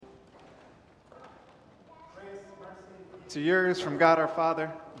to yours from God our Father,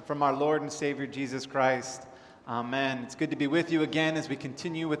 and from our Lord and Savior Jesus Christ. Amen. It's good to be with you again as we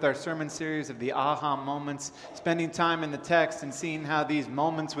continue with our sermon series of the aha moments, spending time in the text and seeing how these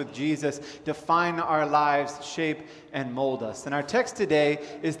moments with Jesus define our lives, shape, and mold us. And our text today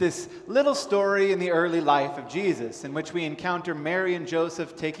is this little story in the early life of Jesus, in which we encounter Mary and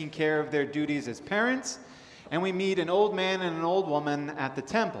Joseph taking care of their duties as parents, and we meet an old man and an old woman at the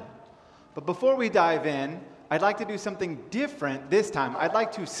temple. But before we dive in, I'd like to do something different this time. I'd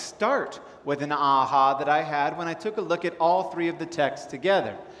like to start with an aha that I had when I took a look at all three of the texts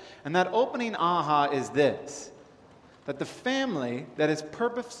together. And that opening aha is this: that the family that is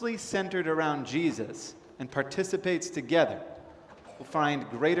purposely centered around Jesus and participates together will find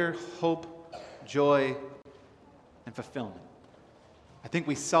greater hope, joy, and fulfillment. I think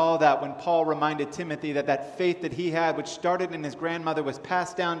we saw that when Paul reminded Timothy that faith that he had, which started in his grandmother, was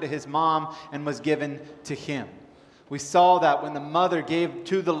passed down to his mom and was given to him. We saw that when the mother gave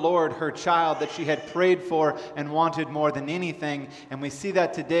to the Lord her child that she had prayed for and wanted more than anything. And we see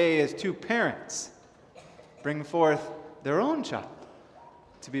that today as two parents bring forth their own child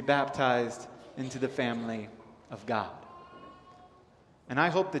to be baptized into the family of God. And I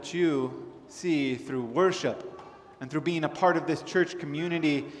hope that you see through worship and through being a part of this church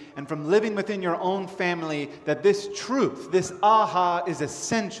community and from living within your own family, that this truth, this aha, is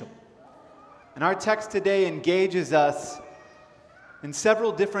essential. And our text today engages us in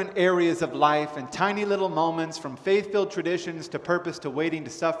several different areas of life and tiny little moments, from faith-filled traditions to purpose to waiting to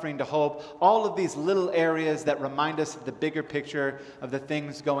suffering to hope. All of these little areas that remind us of the bigger picture of the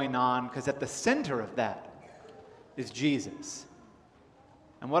things going on, because at the center of that is Jesus.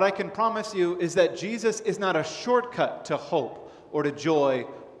 And what I can promise you is that Jesus is not a shortcut to hope or to joy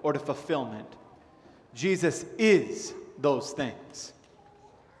or to fulfillment. Jesus is those things.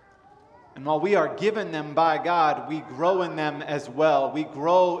 And while we are given them by God, we grow in them as well. We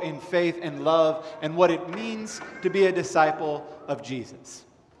grow in faith and love and what it means to be a disciple of Jesus.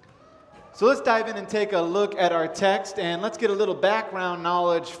 So let's dive in and take a look at our text, and let's get a little background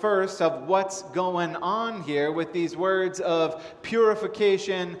knowledge first of what's going on here with these words of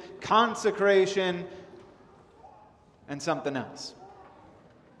purification, consecration, and something else.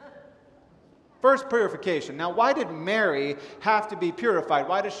 First, purification. Now, why did Mary have to be purified?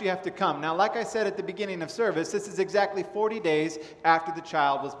 Why does she have to come? Now, like I said at the beginning of service, this is exactly 40 days after the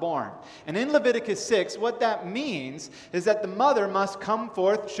child was born. And in Leviticus 6, what that means is that the mother must come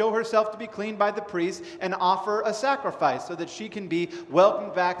forth, show herself to be clean by the priest, and offer a sacrifice so that she can be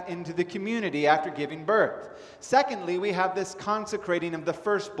welcomed back into the community after giving birth. Secondly, we have this consecrating of the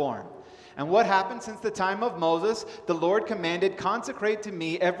firstborn. And what happened since the time of Moses? The Lord commanded, "Consecrate to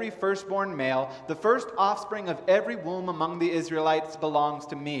me every firstborn male. The first offspring of every womb among the Israelites belongs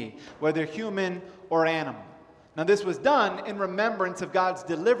to me, whether human or animal." Now this was done in remembrance of God's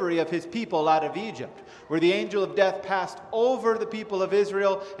delivery of his people out of Egypt, where the angel of death passed over the people of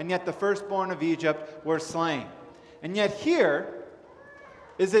Israel, and yet the firstborn of Egypt were slain. And yet here,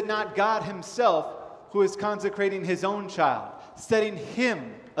 is it not God himself who is consecrating his own child, setting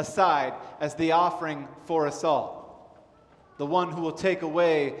him aside as the offering for us all, the one who will take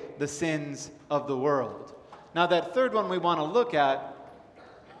away the sins of the world? Now that third one we want to look at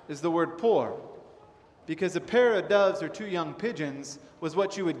is the word poor, because a pair of doves or two young pigeons was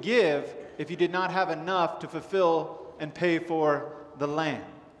what you would give if you did not have enough to fulfill and pay for the lamb.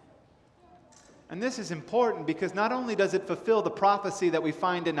 And this is important because not only does it fulfill the prophecy that we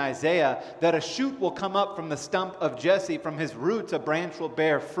find in Isaiah, that a shoot will come up from the stump of Jesse, from his roots a branch will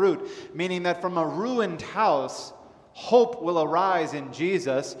bear fruit, meaning that from a ruined house, hope will arise in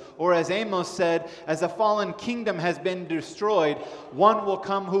Jesus. Or as Amos said, as a fallen kingdom has been destroyed, one will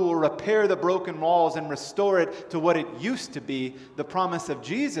come who will repair the broken walls and restore it to what it used to be. The promise of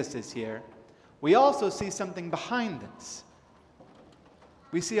Jesus is here. We also see something behind this.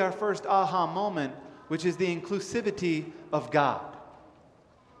 We see our first aha moment, which is the inclusivity of God.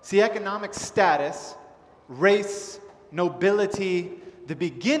 See, economic status, race, nobility, the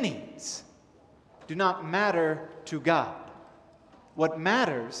beginnings do not matter to God. What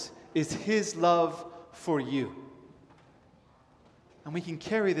matters is his love for you. And we can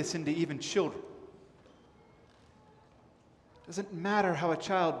carry this into even children. It doesn't matter how a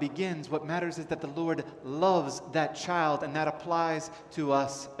child begins. What matters is that the Lord loves that child, and that applies to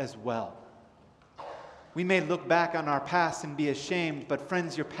us as well. We may look back on our past and be ashamed, but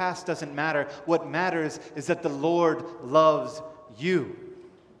friends, your past doesn't matter. What matters is that the Lord loves you.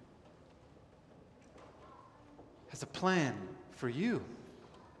 Has a plan for you.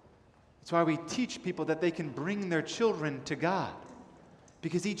 That's why we teach people that they can bring their children to God.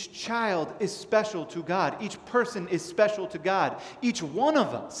 Because each child is special to God. Each person is special to God. Each one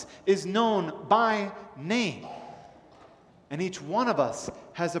of us is known by name. And each one of us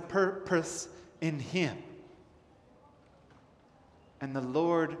has a purpose in Him. And the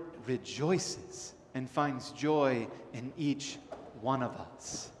Lord rejoices and finds joy in each one of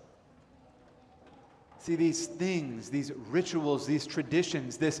us. See, these things, these rituals, these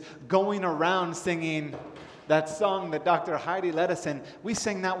traditions, this going around singing that song that Dr. Heidi led us in, we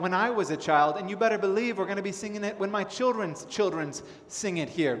sang that when I was a child, and you better believe we're going to be singing it when my children's sing it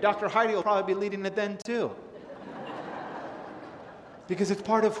here. Dr. Heidi will probably be leading it then too. Because it's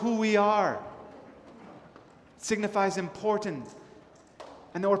part of who we are. It signifies importance,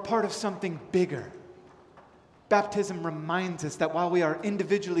 and that we're part of something bigger. Baptism reminds us that while we are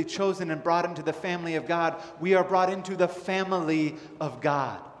individually chosen and brought into the family of God, we are brought into the family of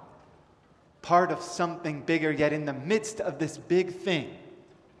God. Part of something bigger, yet in the midst of this big thing,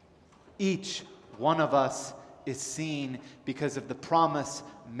 each one of us is seen because of the promise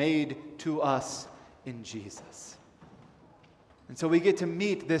made to us in Jesus. And so we get to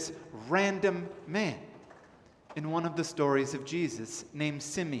meet this random man in one of the stories of Jesus named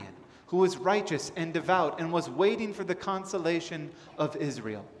Simeon, who was righteous and devout and was waiting for the consolation of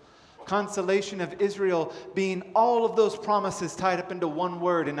Israel. Consolation of Israel being all of those promises tied up into one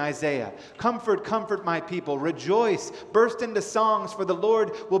word in Isaiah. Comfort, comfort my people. Rejoice, burst into songs, for the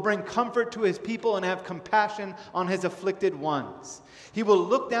Lord will bring comfort to His people and have compassion on His afflicted ones. He will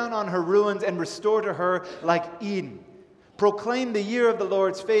look down on her ruins and restore to her like Eden. Proclaim the year of the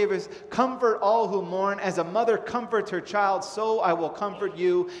Lord's favors. Comfort all who mourn. As a mother comforts her child, so I will comfort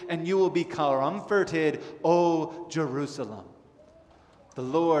you, and you will be comforted, O Jerusalem. The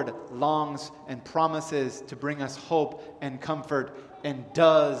Lord longs and promises to bring us hope and comfort, and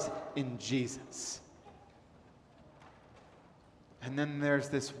does in Jesus. And then there's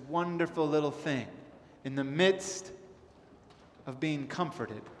this wonderful little thing. In the midst of being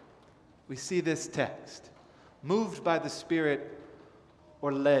comforted, we see this text. Moved by the Spirit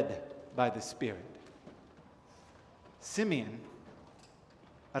or led by the Spirit. Simeon,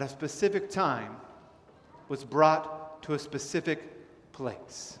 at a specific time, was brought to a specific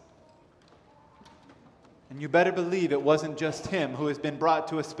place. And you better believe it wasn't just him who has been brought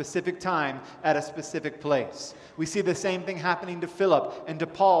to a specific time at a specific place. We see the same thing happening to Philip and to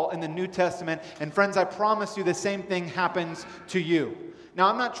Paul in the New Testament. And friends, I promise you the same thing happens to you. Now,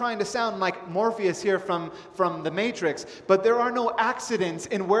 I'm not trying to sound like Morpheus here from the Matrix, but there are no accidents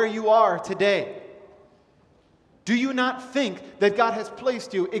in where you are today. Do you not think that God has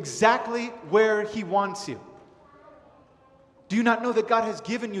placed you exactly where He wants you? Do you not know that God has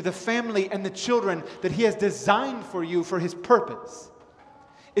given you the family and the children that He has designed for you for His purpose?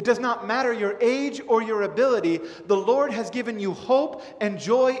 It does not matter your age or your ability. The Lord has given you hope and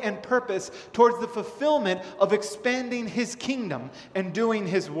joy and purpose towards the fulfillment of expanding His kingdom and doing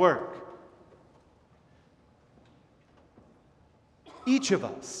His work. Each of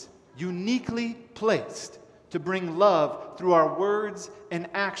us uniquely placed to bring love through our words and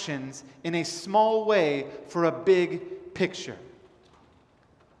actions in a small way for a big picture.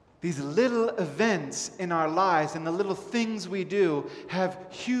 These little events in our lives and the little things we do have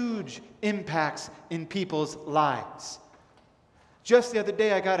huge impacts in people's lives. Just the other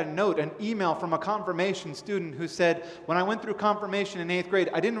day, I got an email from a confirmation student who said, when I went through confirmation in 8th grade,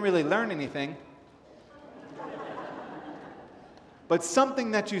 I didn't really learn anything. But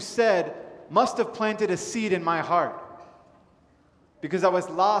something that you said must have planted a seed in my heart. Because I was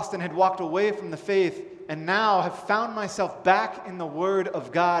lost and had walked away from the faith, and now have found myself back in the Word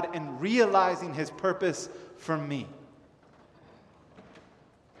of God and realizing His purpose for me.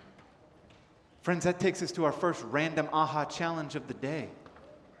 Friends, that takes us to our first random aha challenge of the day.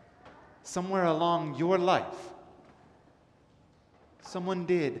 Somewhere along your life, someone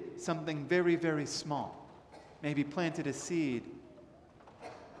did something very, very small. Maybe planted a seed,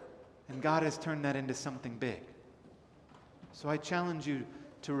 and God has turned that into something big. So I challenge you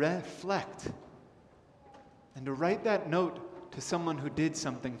to reflect and to write that note to someone who did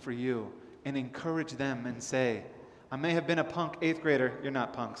something for you and encourage them and say, I may have been a punk 8th grader, you're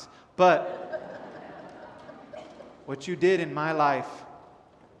not punks, but what you did in my life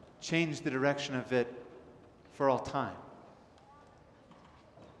changed the direction of it for all time.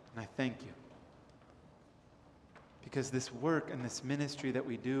 And I thank you. Because this work and this ministry that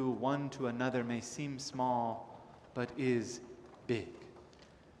we do one to another may seem small, but is big.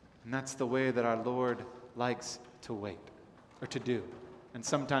 And that's the way that our Lord likes to wait, or to do. And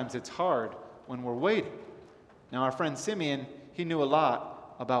sometimes it's hard when we're waiting. Now, our friend Simeon, he knew a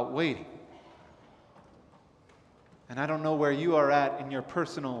lot about waiting. And I don't know where you are at in your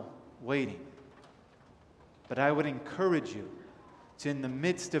personal waiting, but I would encourage you to, in the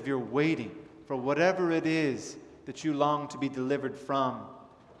midst of your waiting for whatever it is that you long to be delivered from,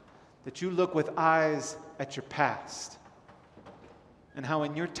 that you look with eyes at your past and how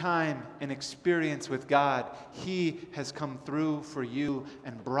in your time and experience with God, He has come through for you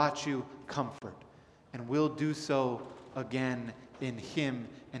and brought you comfort, and will do so again in Him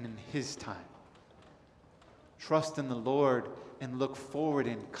and in His time. Trust in the Lord and look forward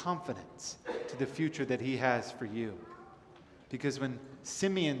in confidence to the future that He has for you. Because when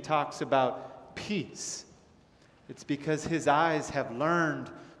Simeon talks about peace, it's because his eyes have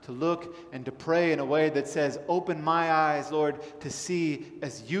learned to look and to pray in a way that says, open my eyes, Lord, to see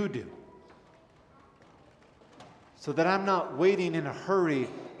as you do. So that I'm not waiting in a hurry,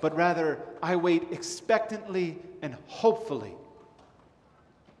 but rather I wait expectantly and hopefully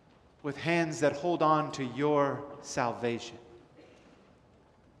with hands that hold on to your salvation.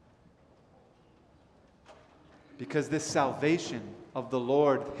 Because this salvation of the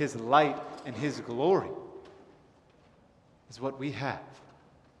Lord, His light and His glory, is what we have.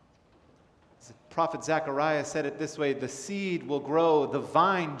 The prophet Zechariah said it this way: the seed will grow, the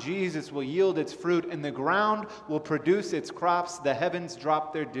vine, Jesus, will yield its fruit, and the ground will produce its crops, the heavens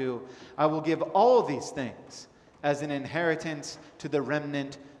drop their dew. I will give all these things as an inheritance to the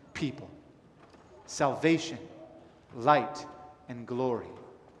remnant people. Salvation, light, and glory,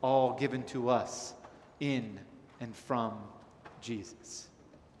 all given to us in and from Jesus.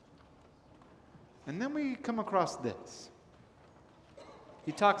 And then we come across this.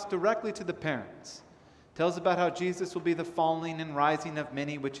 He talks directly to the parents. Tells about how Jesus will be the falling and rising of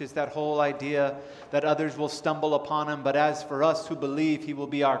many, which is that whole idea that others will stumble upon Him. But as for us who believe, He will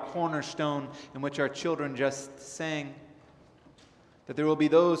be our cornerstone, in which our children just sang. That there will be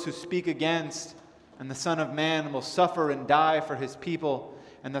those who speak against, and the Son of Man will suffer and die for His people,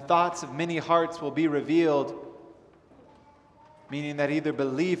 and the thoughts of many hearts will be revealed. Meaning that either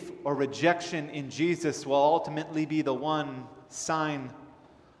belief or rejection in Jesus will ultimately be the one sign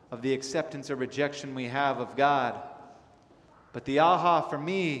of the acceptance or rejection we have of God. But the aha for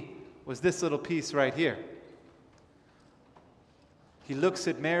me was this little piece right here. He looks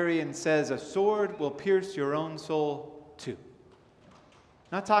at Mary and says, a sword will pierce your own soul too.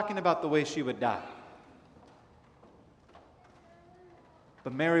 Not talking about the way she would die.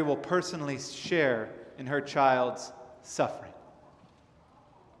 But Mary will personally share in her child's suffering.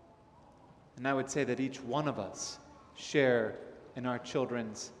 And I would say that each one of us share in our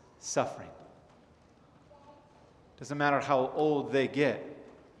children's suffering. Doesn't matter how old they get.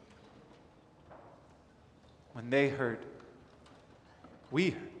 When they hurt,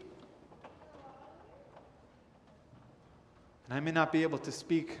 we hurt. And I may not be able to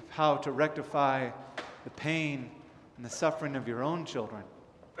speak of how to rectify the pain and the suffering of your own children.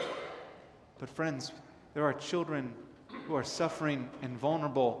 But friends, there are children who are suffering and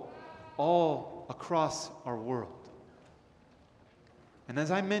vulnerable all across our world. And as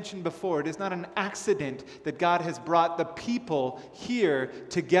I mentioned before, it is not an accident that God has brought the people here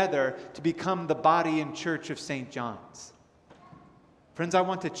together to become the body and church of St. John's. Friends, I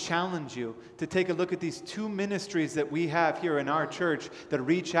want to challenge you to take a look at these two ministries that we have here in our church that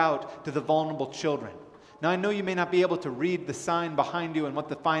reach out to the vulnerable children. Now, I know you may not be able to read the sign behind you and what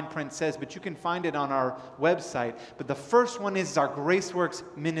the fine print says, but you can find it on our website. But the first one is our GraceWorks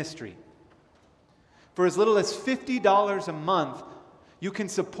ministry. For as little as $50 a month, you can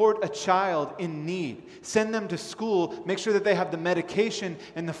support a child in need. Send them to school, make sure that they have the medication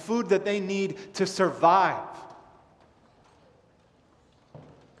and the food that they need to survive.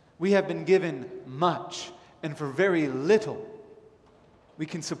 We have been given much, and for very little, we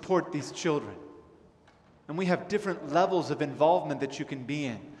can support these children. And we have different levels of involvement that you can be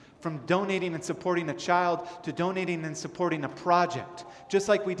in. From donating and supporting a child to donating and supporting a project. Just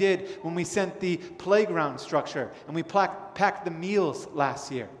like we did when we sent the playground structure and we packed the meals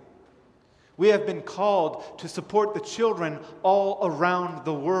last year. We have been called to support the children all around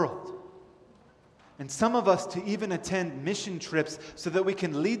the world. And some of us to even attend mission trips so that we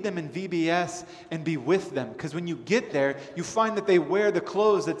can lead them in VBS and be with them. Because when you get there, you find that they wear the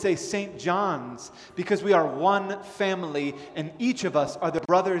clothes that say St. John's, because we are one family, and each of us are the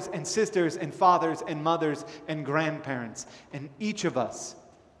brothers and sisters and fathers and mothers and grandparents. And each of us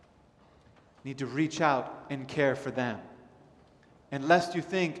need to reach out and care for them. And lest you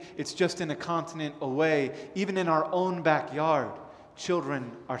think it's just in a continent away, even in our own backyard,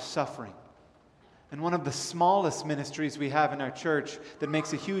 children are suffering. And one of the smallest ministries we have in our church that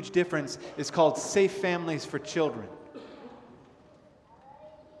makes a huge difference is called Safe Families for Children.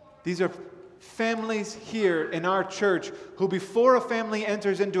 These are families here in our church who, before a family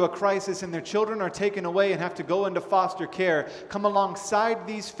enters into a crisis and their children are taken away and have to go into foster care, come alongside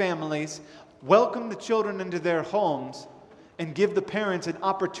these families, welcome the children into their homes, and give the parents an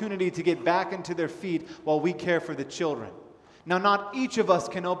opportunity to get back into their feet while we care for the children. Now, not each of us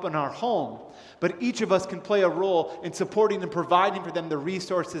can open our home, but each of us can play a role in supporting and providing for them the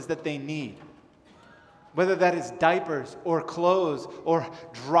resources that they need. Whether that is diapers or clothes or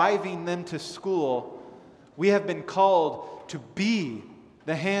driving them to school, we have been called to be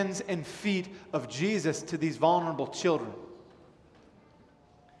the hands and feet of Jesus to these vulnerable children.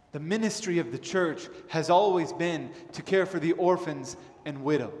 The ministry of the church has always been to care for the orphans and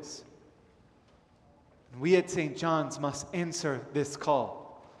widows. We at St. John's must answer this call.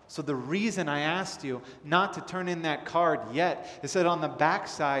 So the reason I asked you not to turn in that card yet is that on the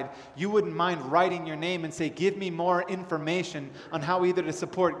backside, you wouldn't mind writing your name and say, give me more information on how either to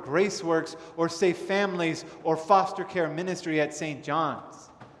support GraceWorks or Safe Families or foster care ministry at St. John's.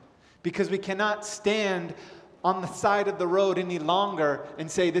 Because we cannot stand on the side of the road any longer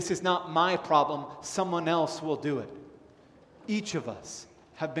and say, this is not my problem, someone else will do it. Each of us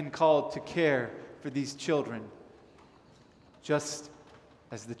have been called to care for these children, just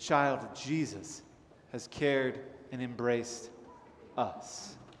as the child of Jesus has cared and embraced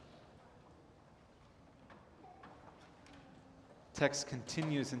us. Text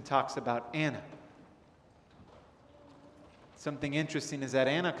continues and talks about Anna. Something interesting is that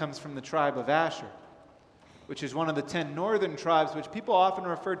Anna comes from the tribe of Asher, which is one of the 10 northern tribes, which people often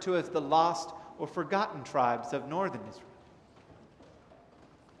refer to as the lost or forgotten tribes of northern Israel.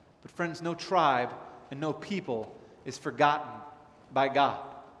 But friends, no tribe and no people is forgotten by God.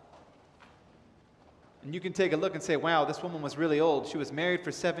 And you can take a look and say, wow, this woman was really old. She was married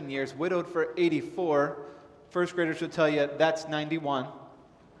for 7 years, widowed for 84. First graders will tell you that's 91.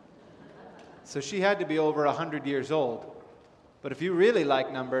 So she had to be over 100 years old. But if you really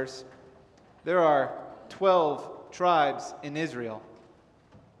like numbers, there are 12 tribes in Israel.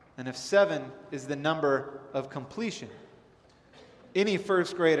 And if 7 is the number of completion, any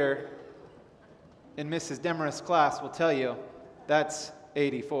first grader in Mrs. Demarest's class will tell you that's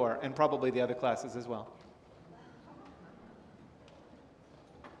 84, and probably the other classes as well.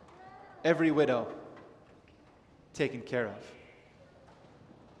 Every widow taken care of.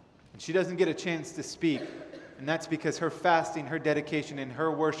 And she doesn't get a chance to speak, and that's because her fasting, her dedication, and her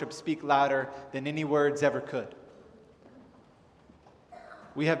worship speak louder than any words ever could.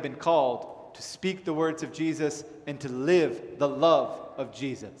 We have been called to speak the words of Jesus and to live the love of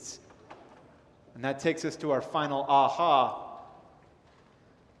Jesus. And that takes us to our final aha,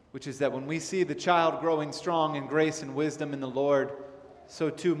 which is that when we see the child growing strong in grace and wisdom in the Lord, so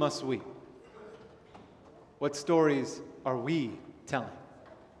too must we. What stories are we telling?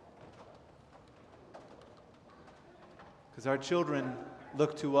 Because our children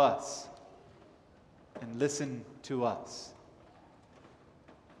look to us and listen to us.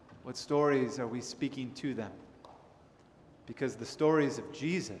 What stories are we speaking to them? Because the stories of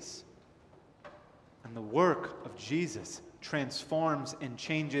Jesus and the work of Jesus transforms and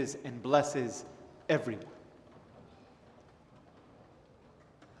changes and blesses everyone.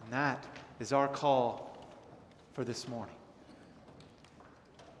 And that is our call for this morning.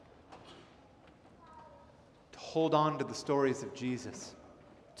 To hold on to the stories of Jesus,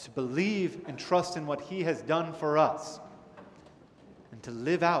 to believe and trust in what He has done for us, and to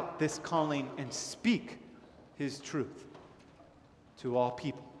live out this calling and speak His truth to all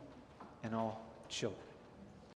people and all children.